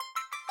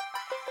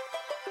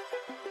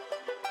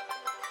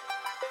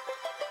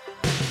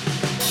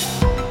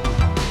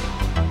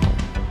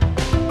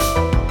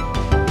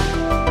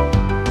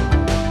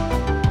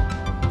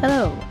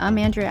I'm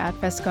Andrea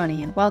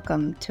Vasconi, and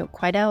welcome to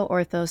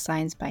QuidelOrtho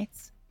Science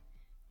Bites.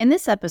 In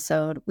this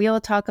episode, we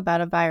will talk about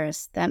a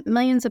virus that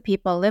millions of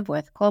people live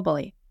with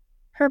globally,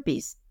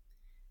 herpes.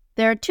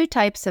 There are two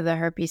types of the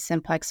herpes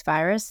simplex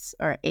virus,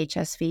 or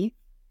HSV.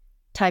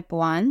 Type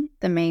 1,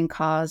 the main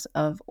cause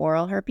of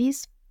oral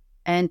herpes,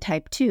 and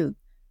Type 2,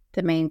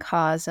 the main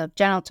cause of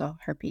genital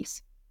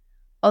herpes.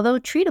 Although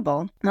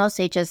treatable, most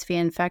HSV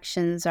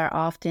infections are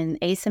often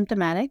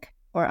asymptomatic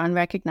or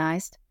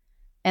unrecognized,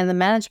 and the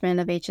management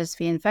of HSV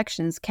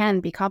infections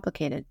can be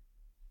complicated.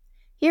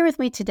 Here with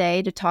me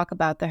today to talk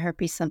about the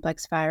herpes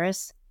simplex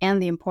virus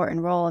and the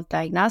important role of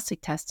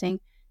diagnostic testing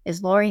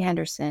is Lori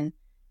Henderson,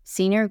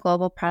 Senior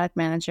Global Product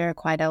Manager at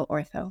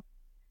QuidelOrtho.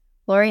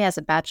 Lori has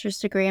a bachelor's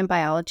degree in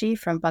biology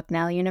from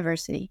Bucknell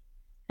University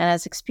and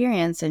has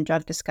experience in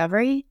drug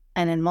discovery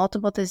and in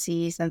multiple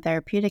disease and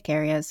therapeutic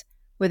areas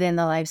within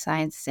the life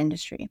sciences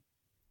industry.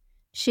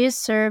 She has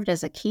served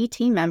as a key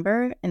team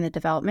member in the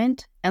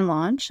development and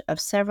launch of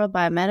several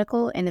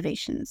biomedical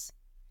innovations.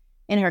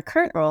 In her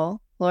current role,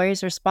 Lori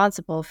is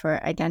responsible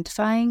for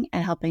identifying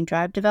and helping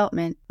drive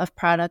development of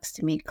products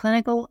to meet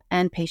clinical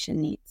and patient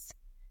needs.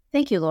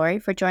 Thank you, Lori,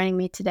 for joining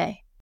me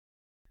today.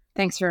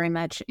 Thanks very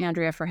much,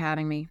 Andrea, for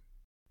having me.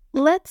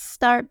 Let's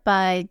start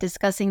by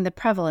discussing the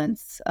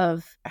prevalence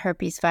of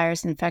herpes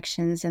virus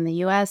infections in the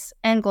U.S.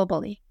 and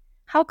globally.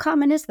 How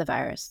common is the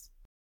virus?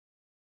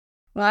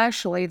 Well,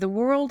 actually, the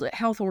World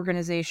Health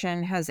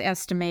Organization has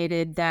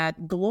estimated that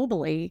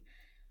globally,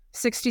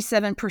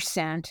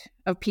 67%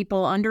 of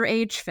people under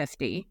age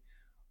 50,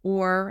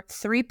 or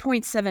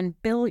 3.7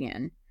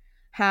 billion,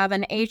 have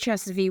an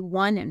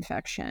HSV1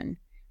 infection,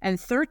 and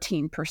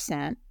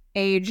 13%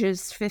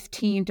 ages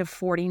 15 to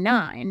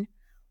 49,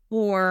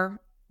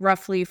 or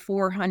roughly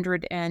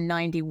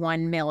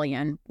 491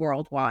 million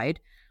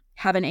worldwide,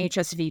 have an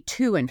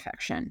HSV2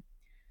 infection.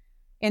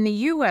 In the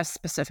U.S.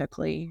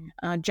 specifically,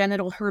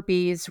 genital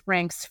herpes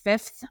ranks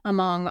fifth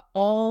among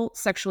all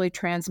sexually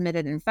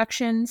transmitted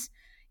infections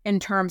in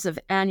terms of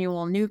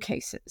annual new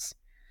cases,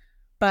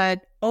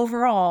 but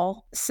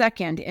overall,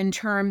 second in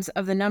terms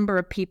of the number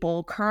of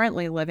people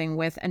currently living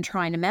with and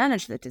trying to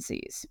manage the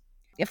disease.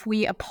 If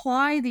we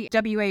apply the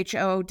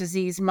WHO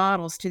disease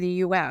models to the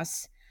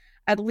U.S.,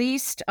 at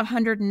least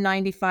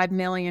 195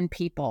 million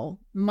people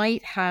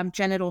might have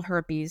genital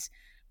herpes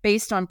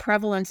based on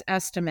prevalence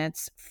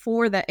estimates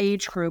for the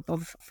age group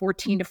of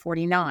 14 to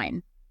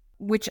 49,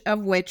 which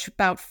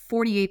about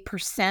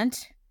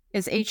 48%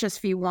 is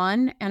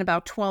HSV1 and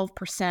about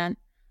 12%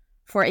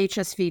 for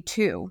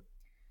HSV2.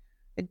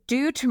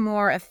 Due to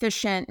more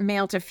efficient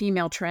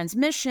male-to-female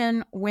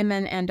transmission,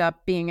 women end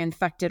up being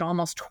infected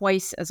almost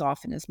twice as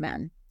often as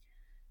men.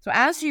 So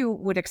as you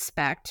would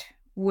expect,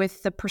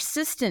 with the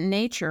persistent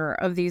nature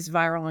of these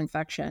viral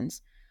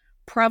infections,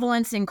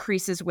 prevalence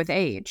increases with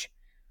age,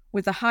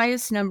 with the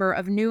highest number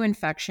of new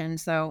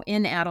infections, though,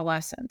 in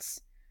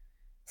adolescence.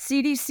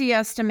 CDC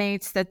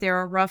estimates that there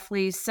are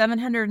roughly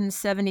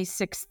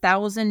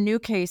 776,000 new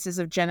cases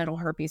of genital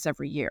herpes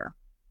every year.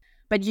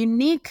 But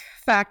unique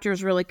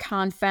factors really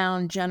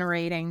confound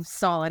generating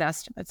solid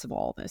estimates of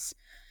all this.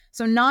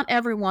 So not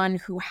everyone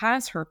who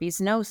has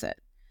herpes knows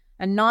it,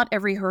 and not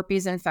every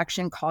herpes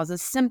infection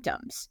causes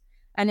symptoms.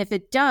 And if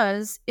it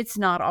does, it's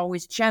not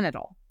always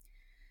genital.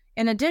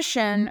 In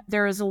addition,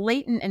 there is a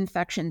latent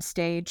infection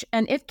stage,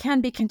 and it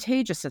can be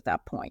contagious at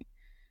that point.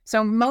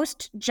 So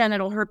most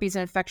genital herpes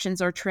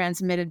infections are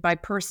transmitted by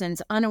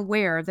persons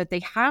unaware that they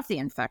have the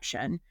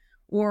infection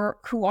or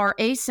who are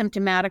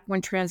asymptomatic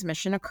when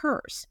transmission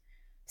occurs.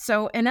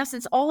 So in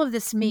essence, all of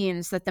this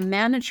means that the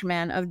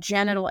management of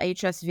genital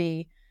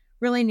HSV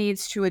really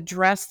needs to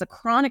address the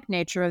chronic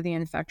nature of the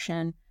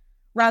infection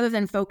rather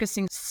than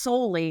focusing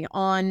solely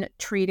on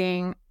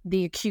treating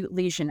the acute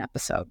lesion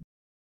episode.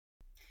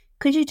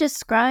 Could you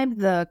describe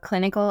the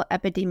clinical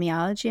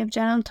epidemiology of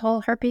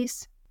genital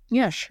herpes?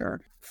 Yeah, sure.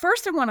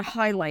 First, I want to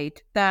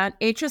highlight that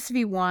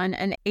HSV1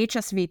 and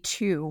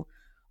HSV2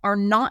 are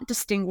not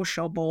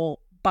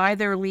distinguishable by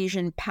their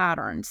lesion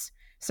patterns.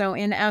 So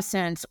in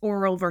essence,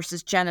 oral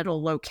versus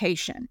genital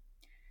location.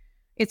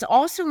 It's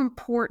also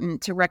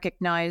important to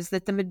recognize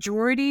that the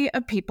majority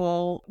of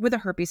people with a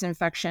herpes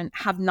infection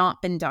have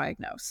not been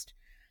diagnosed.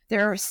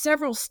 There are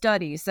several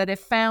studies that have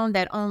found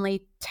that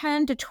only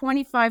 10 to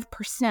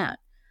 25%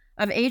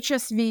 of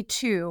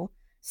HSV2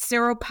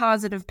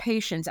 seropositive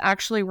patients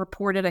actually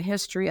reported a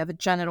history of a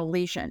genital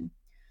lesion.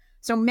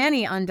 So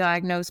many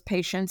undiagnosed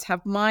patients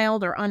have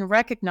mild or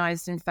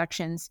unrecognized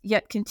infections,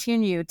 yet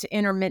continue to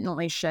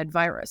intermittently shed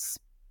virus.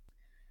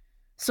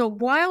 So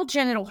while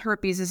genital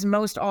herpes is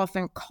most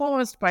often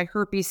caused by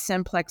herpes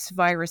simplex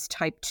virus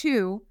type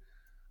 2,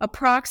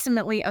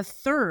 approximately a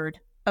third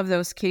of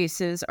those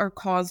cases are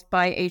caused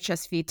by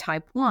HSV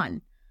type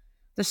 1,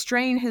 the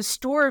strain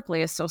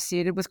historically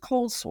associated with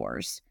cold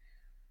sores,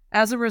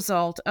 as a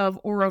result of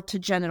oral to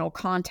genital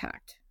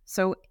contact.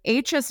 So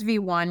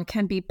HSV1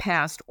 can be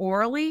passed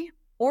orally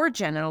or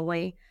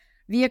genitally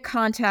via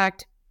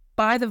contact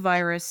by the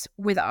virus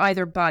with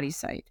either body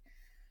site.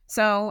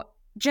 So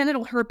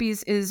Genital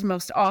herpes is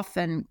most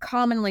often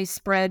commonly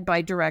spread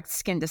by direct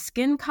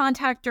skin-to-skin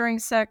contact during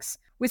sex,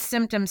 with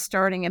symptoms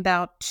starting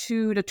about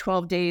 2 to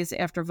 12 days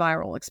after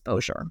viral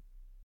exposure.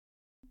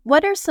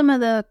 What are some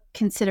of the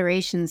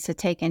considerations to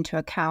take into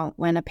account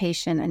when a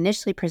patient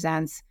initially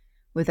presents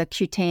with a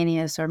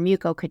cutaneous or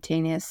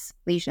mucocutaneous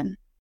lesion?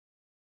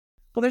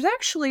 Well, there's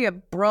actually a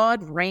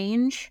broad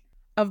range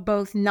of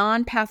both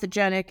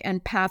non-pathogenic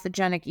and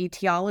pathogenic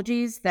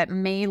etiologies that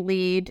may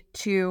lead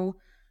to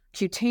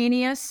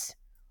cutaneous,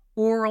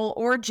 oral,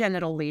 or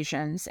genital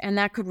lesions, and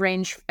that could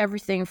range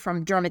everything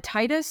from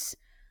dermatitis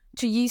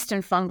to yeast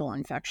and fungal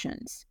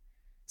infections.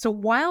 So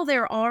while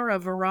there are a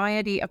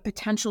variety of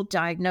potential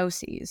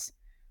diagnoses,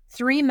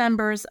 3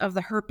 members of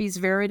the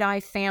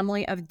herpesviridi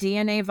family of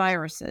DNA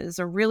viruses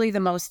are really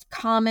the most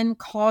common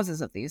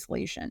causes of these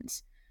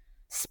lesions,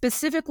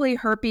 specifically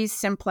herpes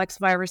simplex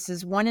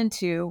viruses 1 and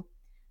 2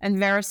 and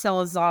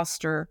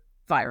varicella-zoster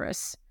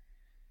virus.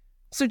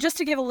 So just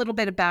to give a little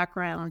bit of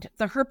background,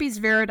 the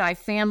herpesviridi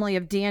family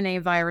of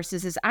DNA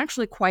viruses is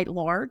actually quite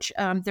large.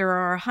 There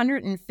are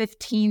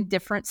 115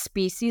 different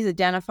species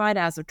identified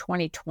as of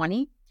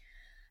 2020.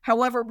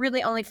 However,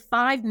 really only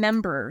 5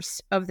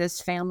 members of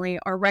this family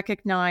are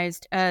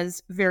recognized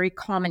as very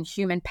common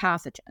human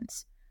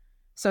pathogens.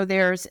 So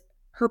there's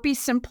herpes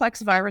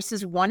simplex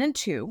viruses 1 and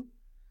 2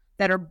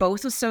 that are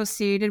both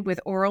associated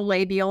with oral,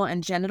 labial,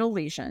 and genital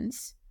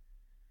lesions.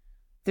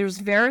 There's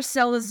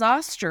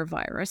varicella-zoster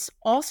virus,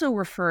 also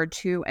referred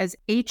to as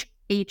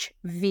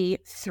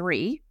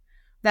HHV3,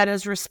 that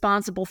is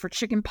responsible for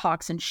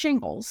chickenpox and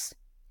shingles.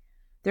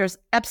 There's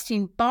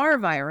Epstein-Barr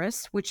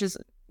virus, which is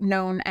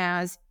known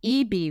as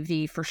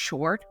EBV for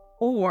short,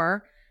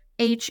 or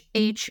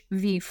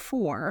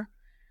HHV4,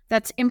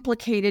 that's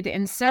implicated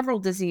in several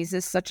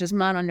diseases such as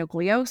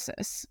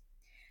mononucleosis.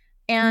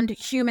 And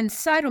human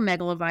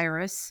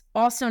cytomegalovirus,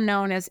 also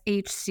known as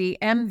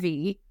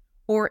HCMV,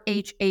 or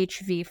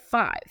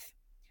HHV5.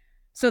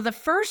 So the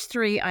first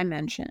 3 I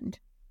mentioned,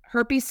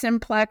 herpes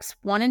simplex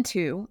 1 and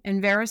 2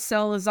 and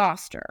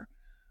varicella-zoster,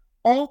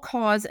 all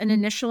cause an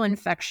initial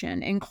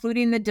infection,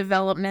 including the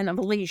development of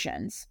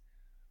lesions,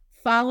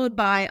 followed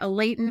by a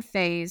latent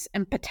phase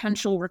and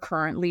potential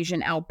recurrent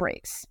lesion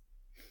outbreaks.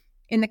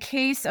 In the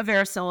case of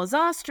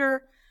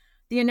varicella-zoster,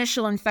 the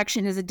initial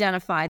infection is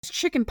identified as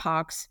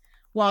chickenpox,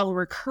 while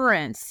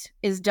recurrence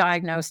is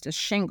diagnosed as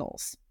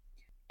shingles.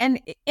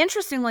 And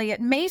interestingly,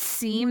 it may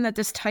seem that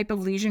this type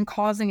of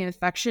lesion-causing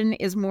infection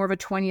is more of a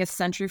 20th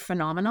century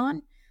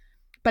phenomenon,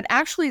 but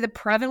actually the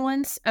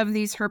prevalence of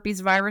these herpes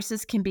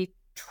viruses can be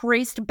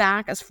traced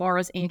back as far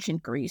as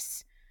ancient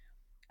Greece.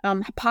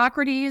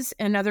 Hippocrates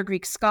and other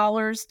Greek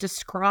scholars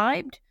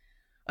described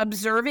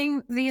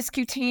observing these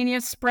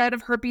cutaneous spread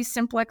of herpes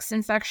simplex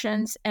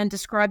infections and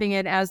describing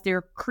it as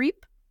their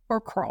creep or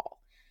crawl.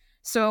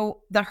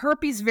 So the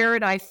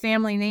herpesviridi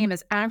family name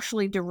is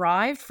actually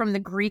derived from the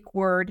Greek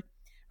word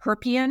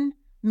herpion,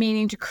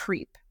 meaning to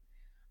creep.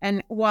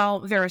 And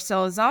while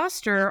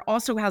varicella-zoster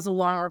also has a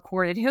long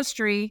recorded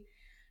history,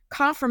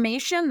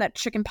 confirmation that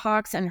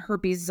chickenpox and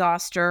herpes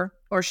zoster,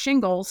 or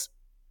shingles,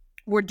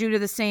 were due to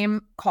the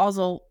same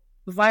causal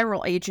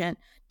viral agent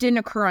didn't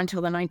occur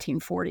until the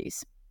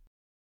 1940s.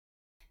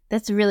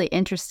 That's really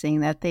interesting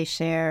that they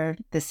share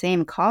the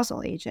same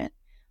causal agent.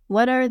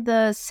 What are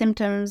the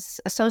symptoms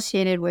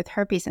associated with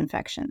herpes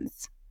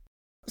infections?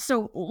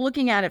 So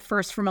looking at it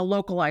first from a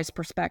localized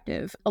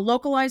perspective, a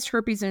localized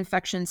herpes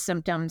infection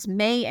symptoms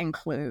may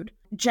include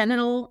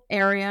genital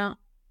area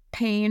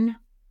pain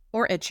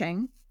or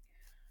itching,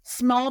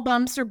 small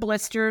bumps or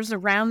blisters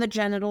around the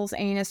genitals,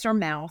 anus, or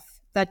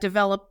mouth that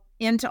develop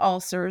into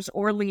ulcers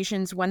or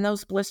lesions when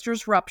those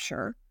blisters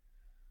rupture,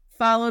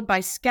 followed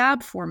by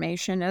scab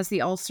formation as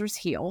the ulcers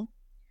heal,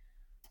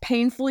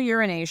 painful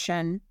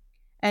urination,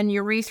 and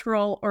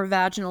urethral or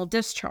vaginal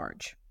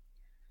discharge.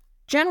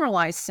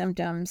 Generalized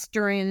symptoms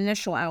during an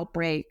initial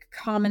outbreak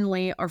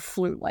commonly are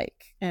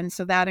flu-like, and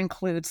so that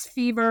includes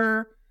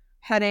fever,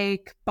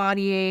 headache,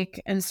 body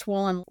ache, and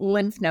swollen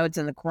lymph nodes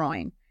in the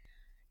groin.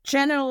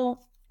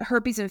 Genital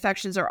herpes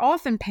infections are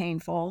often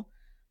painful,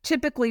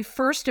 typically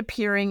first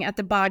appearing at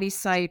the body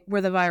site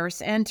where the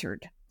virus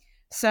entered.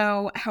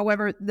 So,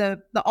 however,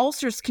 the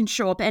ulcers can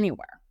show up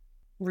anywhere,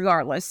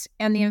 regardless,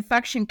 and the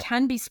infection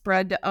can be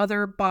spread to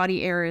other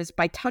body areas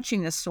by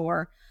touching the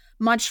sore,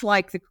 much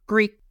like the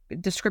Greek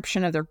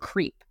description of their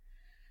creep.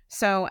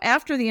 So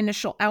after the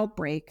initial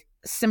outbreak,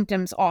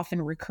 symptoms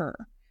often recur,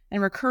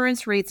 and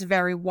recurrence rates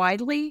vary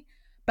widely,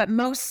 but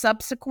most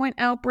subsequent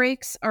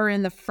outbreaks are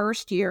in the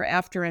first year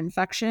after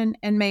infection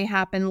and may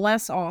happen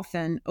less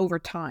often over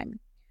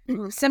time.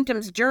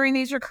 Symptoms during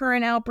these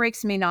recurrent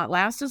outbreaks may not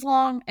last as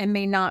long and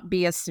may not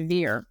be as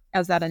severe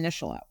as that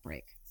initial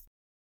outbreak.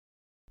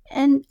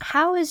 And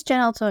how is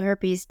genital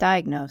herpes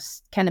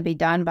diagnosed? Can it be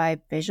done by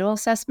visual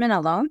assessment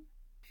alone?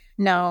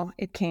 No,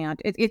 it can't.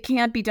 It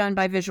can't be done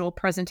by visual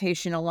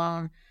presentation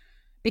alone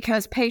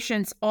because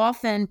patients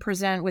often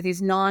present with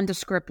these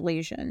nondescript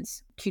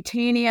lesions.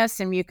 Cutaneous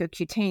and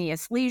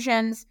mucocutaneous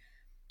lesions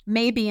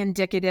may be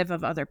indicative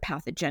of other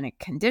pathogenic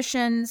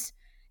conditions,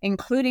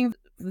 including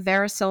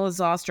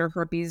varicella-zoster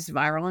herpes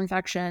viral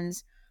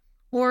infections,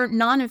 or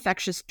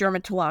non-infectious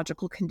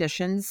dermatological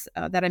conditions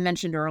that I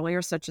mentioned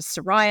earlier, such as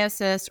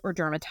psoriasis or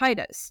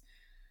dermatitis.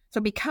 So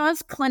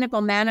because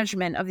clinical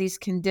management of these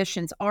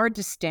conditions are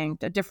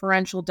distinct, a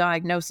differential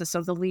diagnosis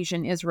of the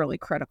lesion is really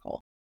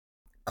critical.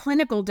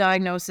 Clinical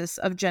diagnosis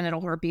of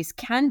genital herpes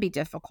can be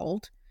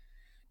difficult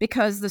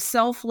because the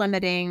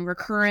self-limiting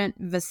recurrent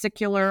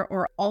vesicular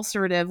or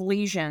ulcerative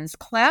lesions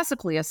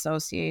classically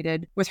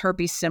associated with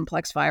herpes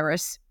simplex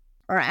virus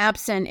are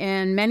absent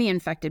in many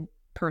infected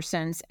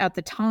persons at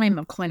the time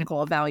of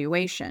clinical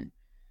evaluation.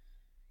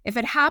 If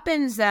it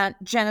happens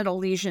that genital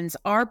lesions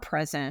are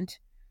present,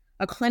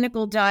 a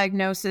clinical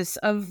diagnosis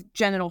of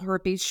genital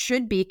herpes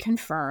should be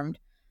confirmed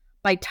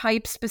by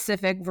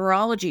type-specific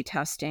virology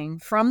testing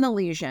from the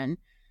lesion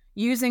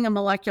using a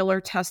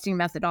molecular testing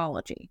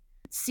methodology.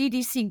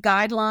 CDC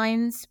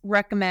guidelines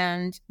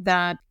recommend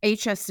that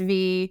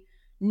HSV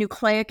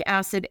nucleic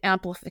acid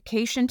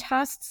amplification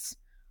tests,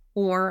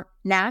 or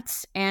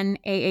NATs,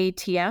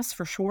 NAATS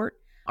for short,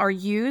 are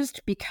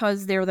used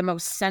because they're the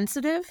most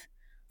sensitive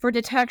for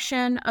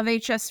detection of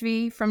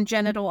HSV from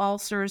genital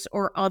ulcers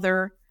or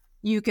other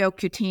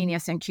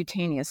mucocutaneous and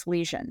cutaneous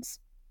lesions.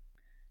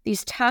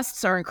 These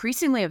tests are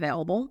increasingly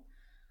available,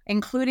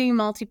 including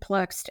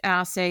multiplexed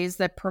assays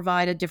that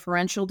provide a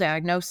differential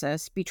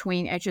diagnosis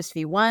between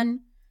HSV1,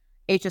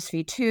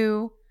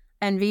 HSV2,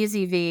 and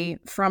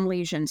VZV from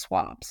lesion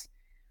swabs.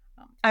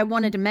 I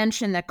wanted to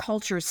mention that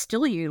culture is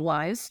still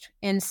utilized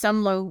in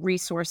some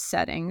low-resource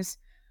settings,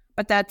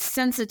 but that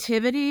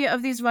sensitivity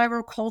of these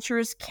viral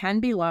cultures can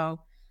be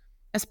low,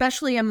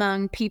 especially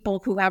among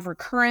people who have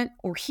recurrent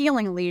or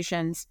healing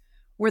lesions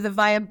where the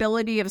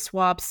viability of a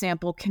swab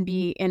sample can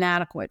be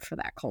inadequate for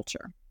that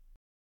culture.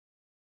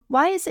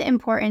 Why is it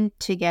important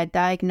to get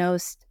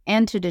diagnosed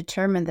and to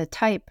determine the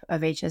type of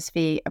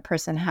HSV a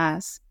person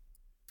has?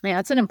 Yeah,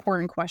 that's an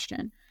important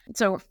question.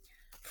 So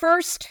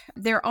first,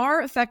 there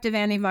are effective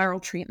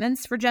antiviral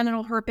treatments for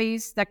genital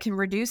herpes that can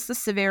reduce the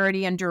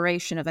severity and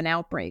duration of an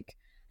outbreak,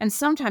 and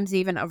sometimes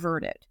even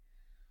avert it.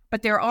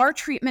 But there are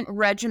treatment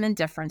regimen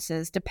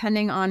differences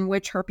depending on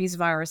which herpes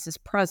virus is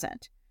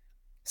present.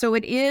 So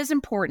it is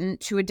important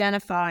to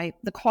identify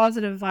the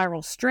causative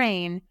viral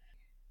strain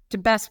to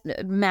best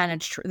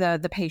manage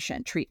the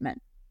patient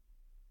treatment.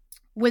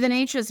 With an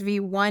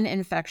HSV1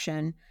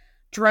 infection,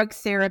 drug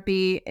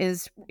therapy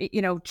is,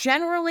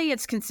 generally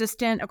it's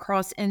consistent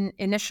across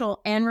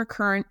initial and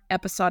recurrent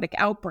episodic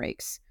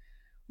outbreaks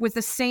with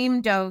the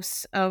same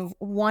dose of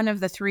one of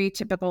the three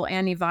typical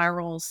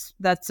antivirals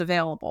that's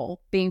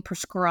available being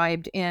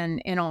prescribed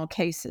in all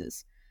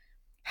cases.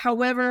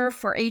 However,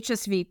 for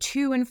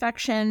HSV2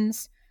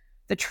 infections,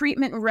 the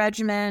treatment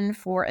regimen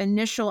for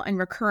initial and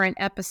recurrent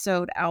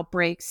episode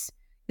outbreaks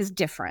is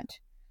different.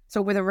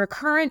 So with a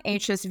recurrent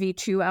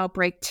HSV2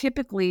 outbreak,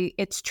 typically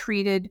it's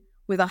treated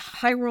with a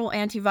viral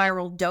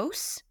antiviral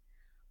dose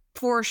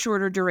for a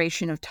shorter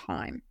duration of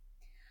time.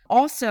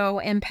 Also,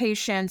 in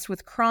patients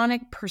with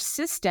chronic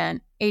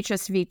persistent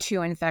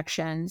HSV2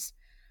 infections,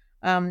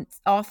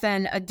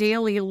 often a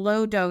daily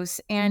low-dose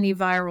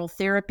antiviral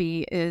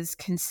therapy is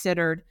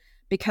considered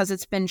because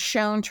it's been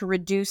shown to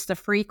reduce the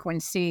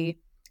frequency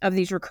of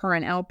these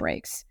recurrent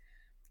outbreaks.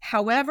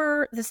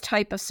 However, this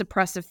type of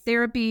suppressive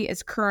therapy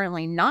is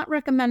currently not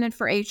recommended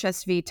for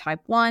HSV type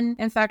 1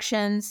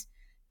 infections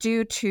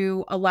due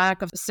to a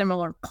lack of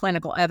similar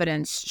clinical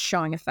evidence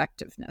showing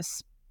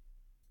effectiveness.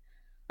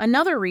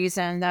 Another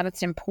reason that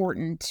it's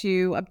important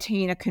to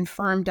obtain a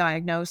confirmed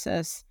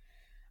diagnosis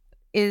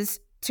is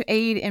to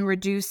aid in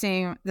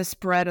reducing the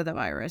spread of the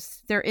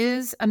virus. There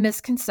is a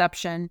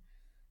misconception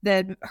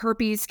that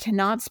herpes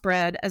cannot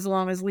spread as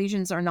long as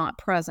lesions are not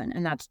present,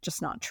 and that's just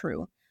not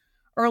true.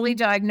 Early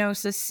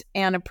diagnosis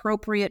and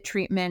appropriate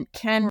treatment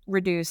can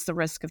reduce the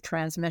risk of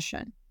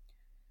transmission.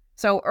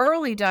 So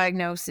early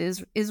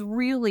diagnosis is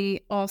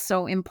really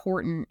also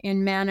important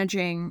in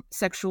managing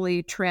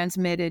sexually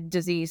transmitted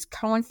disease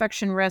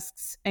co-infection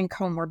risks and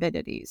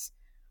comorbidities.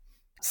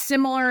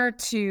 Similar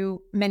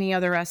to many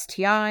other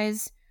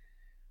STIs,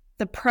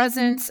 the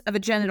presence of a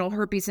genital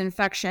herpes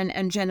infection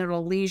and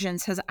genital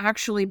lesions has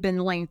actually been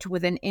linked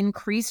with an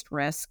increased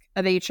risk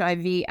of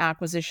HIV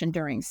acquisition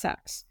during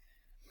sex.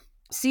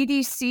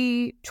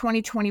 CDC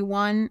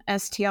 2021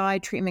 STI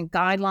treatment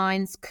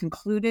guidelines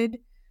concluded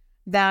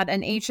that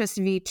an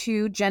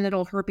HSV2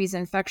 genital herpes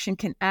infection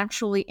can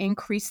actually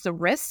increase the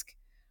risk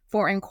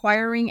for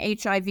acquiring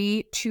HIV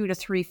 2 to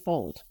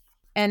 3-fold.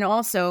 And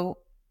also,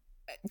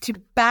 to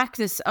back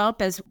this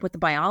up as what the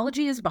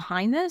biology is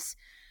behind this,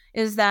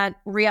 is that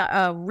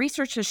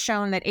research has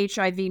shown that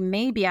HIV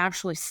may be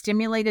actually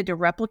stimulated to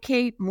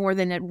replicate more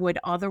than it would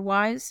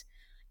otherwise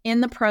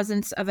in the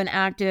presence of an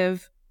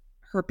active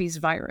herpes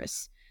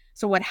virus.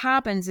 So what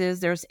happens is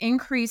there's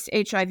increased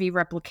HIV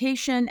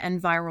replication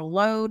and viral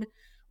load,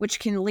 which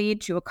can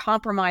lead to a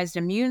compromised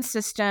immune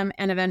system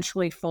and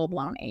eventually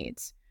full-blown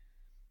AIDS.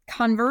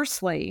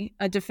 Conversely,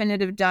 a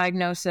definitive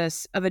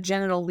diagnosis of a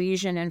genital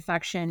lesion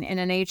infection in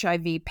an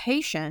HIV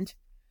patient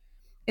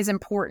is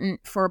important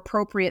for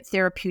appropriate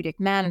therapeutic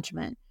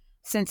management,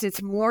 since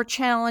it's more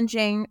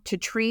challenging to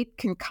treat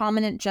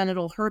concomitant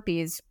genital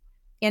herpes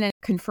in a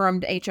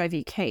confirmed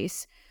HIV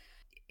case.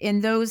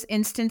 In those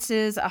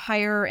instances, a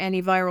higher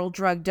antiviral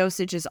drug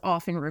dosage is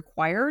often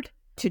required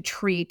to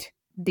treat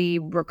the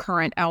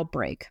recurrent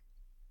outbreak.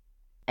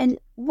 And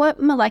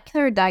what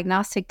molecular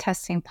diagnostic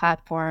testing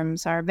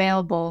platforms are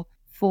available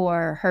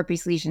for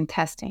herpes lesion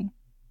testing?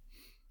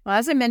 Well,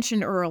 as I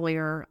mentioned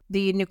earlier,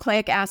 the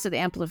nucleic acid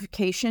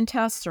amplification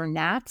tests, or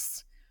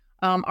NATs,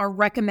 are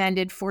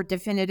recommended for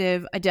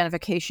definitive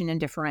identification and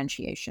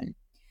differentiation.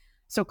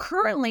 So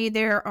currently,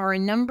 there are a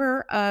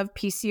number of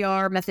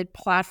PCR method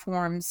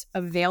platforms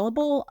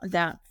available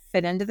that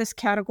fit into this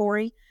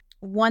category.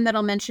 One that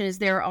I'll mention is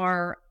there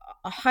are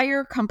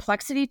higher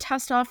complexity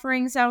test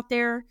offerings out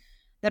there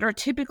that are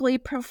typically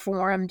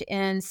performed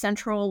in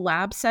central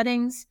lab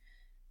settings,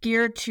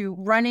 geared to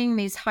running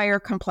these higher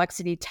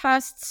complexity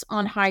tests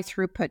on high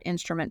throughput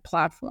instrument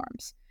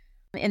platforms.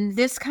 In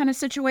this kind of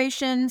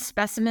situation,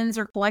 specimens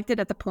are collected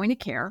at the point of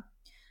care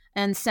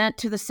and sent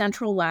to the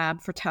central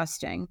lab for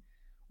testing,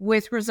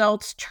 with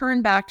results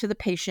turned back to the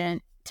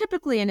patient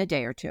typically in a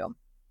day or two.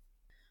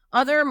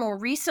 Other more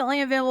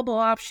recently available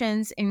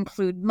options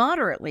include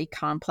moderately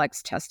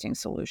complex testing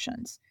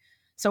solutions.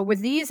 So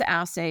with these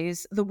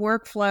assays, the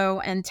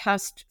workflow and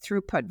test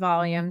throughput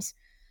volumes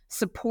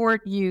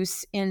support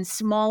use in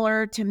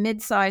smaller to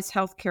mid-sized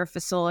healthcare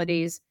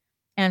facilities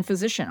and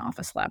physician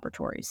office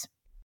laboratories.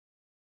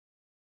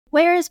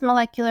 Where is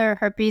molecular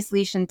herpes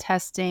lesion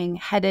testing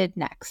headed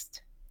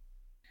next?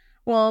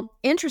 Well,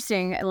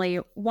 interestingly,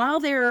 while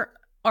there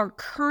are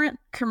current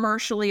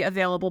commercially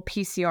available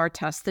PCR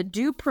tests that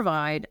do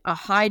provide a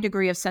high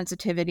degree of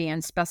sensitivity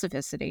and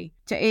specificity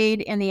to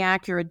aid in the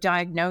accurate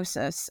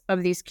diagnosis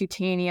of these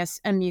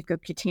cutaneous and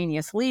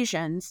mucocutaneous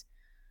lesions,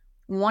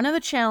 one of the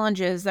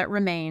challenges that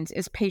remains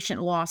is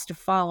patient loss to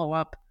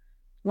follow-up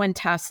when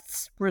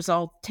tests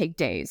results take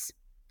days.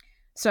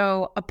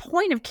 So a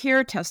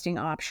point-of-care testing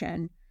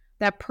option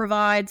that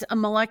provides a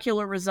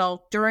molecular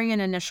result during an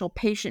initial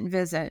patient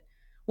visit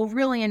will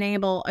really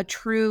enable a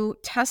true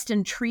test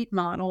and treat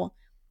model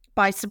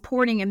by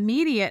supporting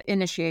immediate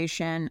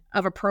initiation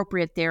of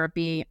appropriate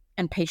therapy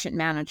and patient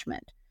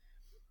management.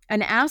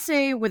 An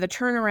assay with a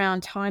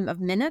turnaround time of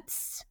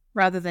minutes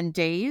rather than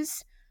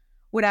days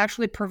would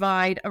actually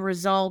provide a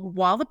result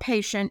while the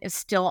patient is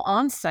still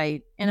on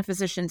site in a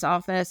physician's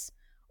office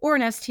or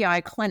an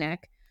STI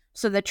clinic,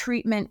 so that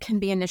treatment can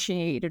be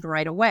initiated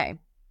right away.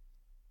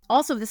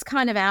 Also, this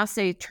kind of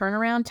assay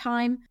turnaround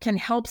time can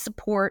help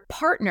support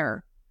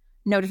partner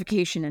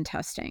notification and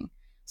testing.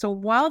 So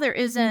while there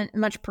isn't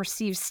much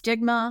perceived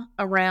stigma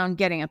around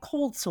getting a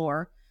cold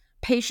sore,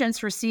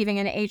 patients receiving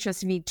an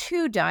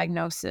HSV-2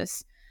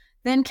 diagnosis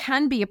then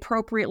can be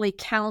appropriately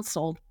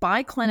counseled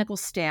by clinical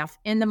staff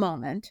in the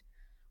moment,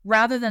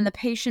 rather than the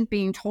patient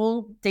being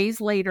told days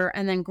later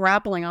and then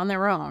grappling on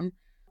their own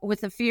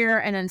with the fear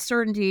and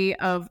uncertainty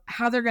of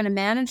how they're going to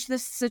manage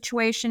this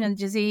situation and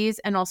disease,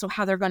 and also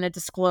how they're going to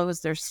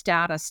disclose their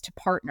status to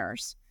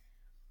partners.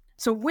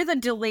 So with a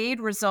delayed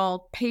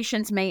result,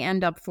 patients may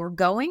end up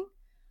foregoing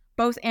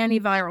both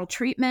antiviral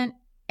treatment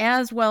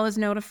as well as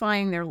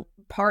notifying their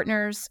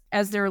partners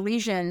as their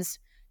lesions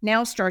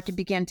now start to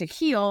begin to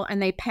heal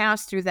and they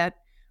pass through that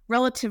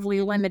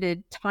relatively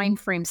limited time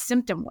frame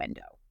symptom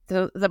window.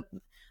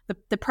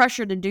 The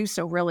pressure to do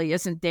so really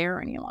isn't there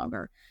any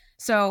longer.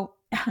 So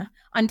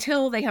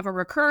until they have a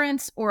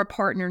recurrence or a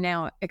partner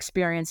now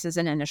experiences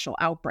an initial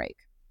outbreak.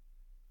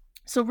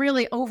 So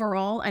really,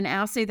 overall, an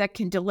assay that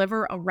can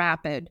deliver a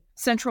rapid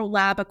central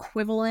lab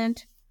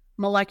equivalent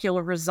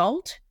molecular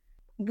result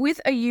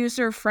with a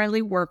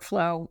user-friendly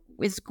workflow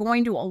is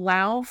going to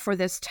allow for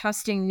this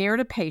testing near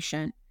to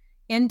patient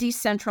in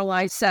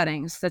decentralized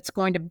settings that's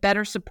going to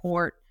better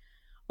support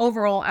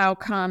overall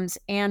outcomes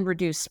and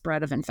reduce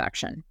spread of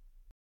infection.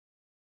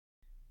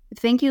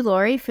 Thank you,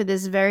 Lori, for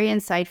this very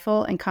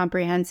insightful and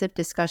comprehensive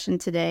discussion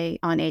today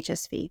on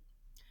HSV.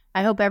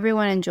 I hope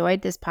everyone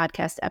enjoyed this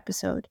podcast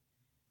episode.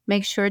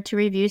 Make sure to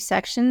review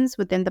sections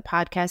within the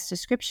podcast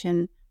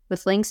description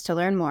with links to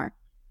learn more.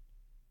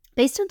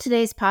 Based on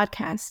today's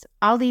podcast,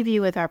 I'll leave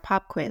you with our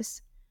pop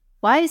quiz.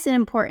 Why is it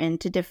important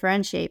to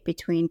differentiate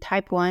between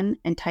type 1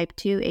 and type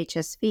 2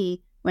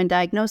 HSV when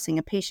diagnosing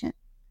a patient?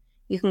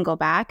 You can go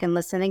back and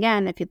listen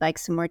again if you'd like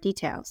some more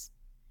details.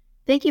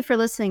 Thank you for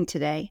listening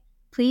today.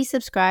 Please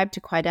subscribe to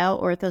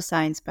QuidelOrtho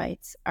Science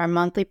Bites, our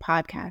monthly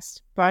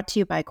podcast brought to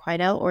you by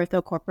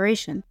QuidelOrtho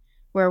Corporation,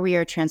 where we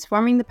are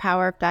transforming the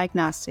power of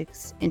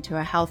diagnostics into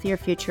a healthier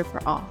future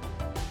for all.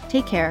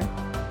 Take care.